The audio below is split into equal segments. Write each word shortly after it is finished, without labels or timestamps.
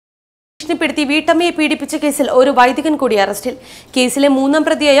ഭീഷണിപ്പെടുത്തി വീട്ടമ്മയെ പീഡിപ്പിച്ച കേസിൽ ഒരു വൈദികൻ കൂടി അറസ്റ്റിൽ. കേസിലെ മൂന്നാം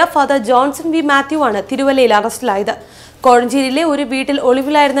പ്രതിയായ ഫാദർ ജോൺസൺ വി മാത്യു ആണ് തിരുവല്ലയിൽ അറസ്റ്റിലായത്. കോഴഞ്ചേരിയിലെ ഒരു വീട്ടിൽ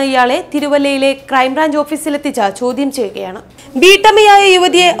ഒളിവിലായിരുന്ന ഇയാളെ തിരുവല്ലയിലെ ക്രൈംബ്രാഞ്ച് ഓഫീസിലെത്തിച്ച് ചോദ്യം ചെയ്യുകയാണ്. വീട്ടമ്മയായ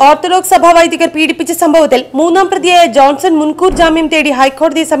യുവതിയെ ഓർത്തഡോക്സ് സഭാ വൈദികർ പീഡിപ്പിച്ച സംഭവത്തിൽ മൂന്നാം പ്രതിയായ ജോൺസൺ മുൻകൂർ ജാമ്യം തേടി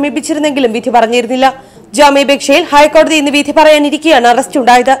ഹൈക്കോടതിയെ സമീപിച്ചിരുന്നെങ്കിലും വിധി പറഞ്ഞിരുന്നില്ല. ജാമ്യാപേക്ഷയിൽ ഹൈക്കോടതി ഇന്ന് വിധി പറയാനിരിക്കെയാണ് അറസ്റ്റ്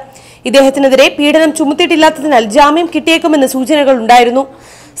ഉണ്ടായത്. ഇദ്ദേഹത്തിനെതിരെ പീഡനം ചുമത്തിയിട്ടില്ലാത്തതിനാൽ ജാമ്യം കിട്ടിയേക്കുമെന്ന് സൂചനകൾ ഉണ്ടായിരുന്നു.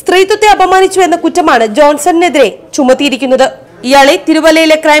 സ്ത്രീത്വത്തെ അപമാനിച്ചു എന്ന കുറ്റമാണ് ജോൺസണിനെതിരെ ചുമത്തിയിരിക്കുന്നത്. ഇയാളെ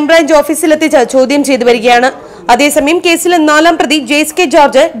തിരുവല്ലയിലെ ക്രൈംബ്രാഞ്ച് ഓഫീസിലെത്തിച്ച് ചോദ്യം ചെയ്തു വരികയാണ്. അതേസമയം കേസിലെ നാലാം പ്രതി ജെയ്സ് കെ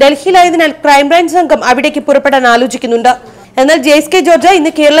ജോർജ് ഡൽഹിയിലായതിനാൽ ക്രൈംബ്രാഞ്ച് സംഘം അവിടേക്ക് പുറപ്പെടാൻ ആലോചിക്കുന്നുണ്ട്. എന്നാൽ ജെയ്സ് കെ ജോർജ്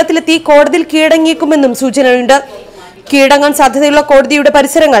ഇന്ന് കേരളത്തിലെത്തി കോടതിയിൽ കീഴടങ്ങിയേക്കുമെന്നും സൂചനയുണ്ട്. കീഴടങ്ങാൻ സാധ്യതയുള്ള കോടതിയുടെ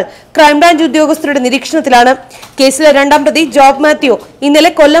പരിസരങ്ങൾ ക്രൈംബ്രാഞ്ച് ഉദ്യോഗസ്ഥരുടെ നിരീക്ഷണത്തിലാണ്. കേസിലെ രണ്ടാം പ്രതി ജോബ് മാത്യു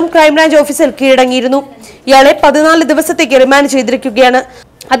ഇന്നലെ കൊല്ലം ക്രൈംബ്രാഞ്ച് ഓഫീസിൽ കീഴടങ്ങിയിരുന്നു. ഇയാളെ 14 ദിവസത്തേക്ക് റിമാൻഡ് ചെയ്തിരിക്കുകയാണ്.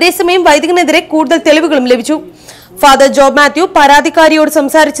 അതേസമയം വൈദികനെതിരെ കൂടുതൽ തെളിവുകളും ലഭിച്ചു. ഫാദർ ജോബ് മാത്യു പരാതിക്കാരിയോട്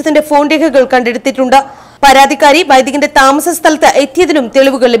സംസാരിച്ചതിന്റെ ഫോൺ രേഖകൾ കണ്ടെടുത്തിട്ടുണ്ട്. പരാതിക്കാരി വൈദികന്റെ താമസ സ്ഥലത്ത് എത്തിയതിനും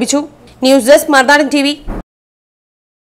തെളിവുകൾ ലഭിച്ചു. ന്യൂസ് ഡെസ്ക് മറുനാടൻ TV.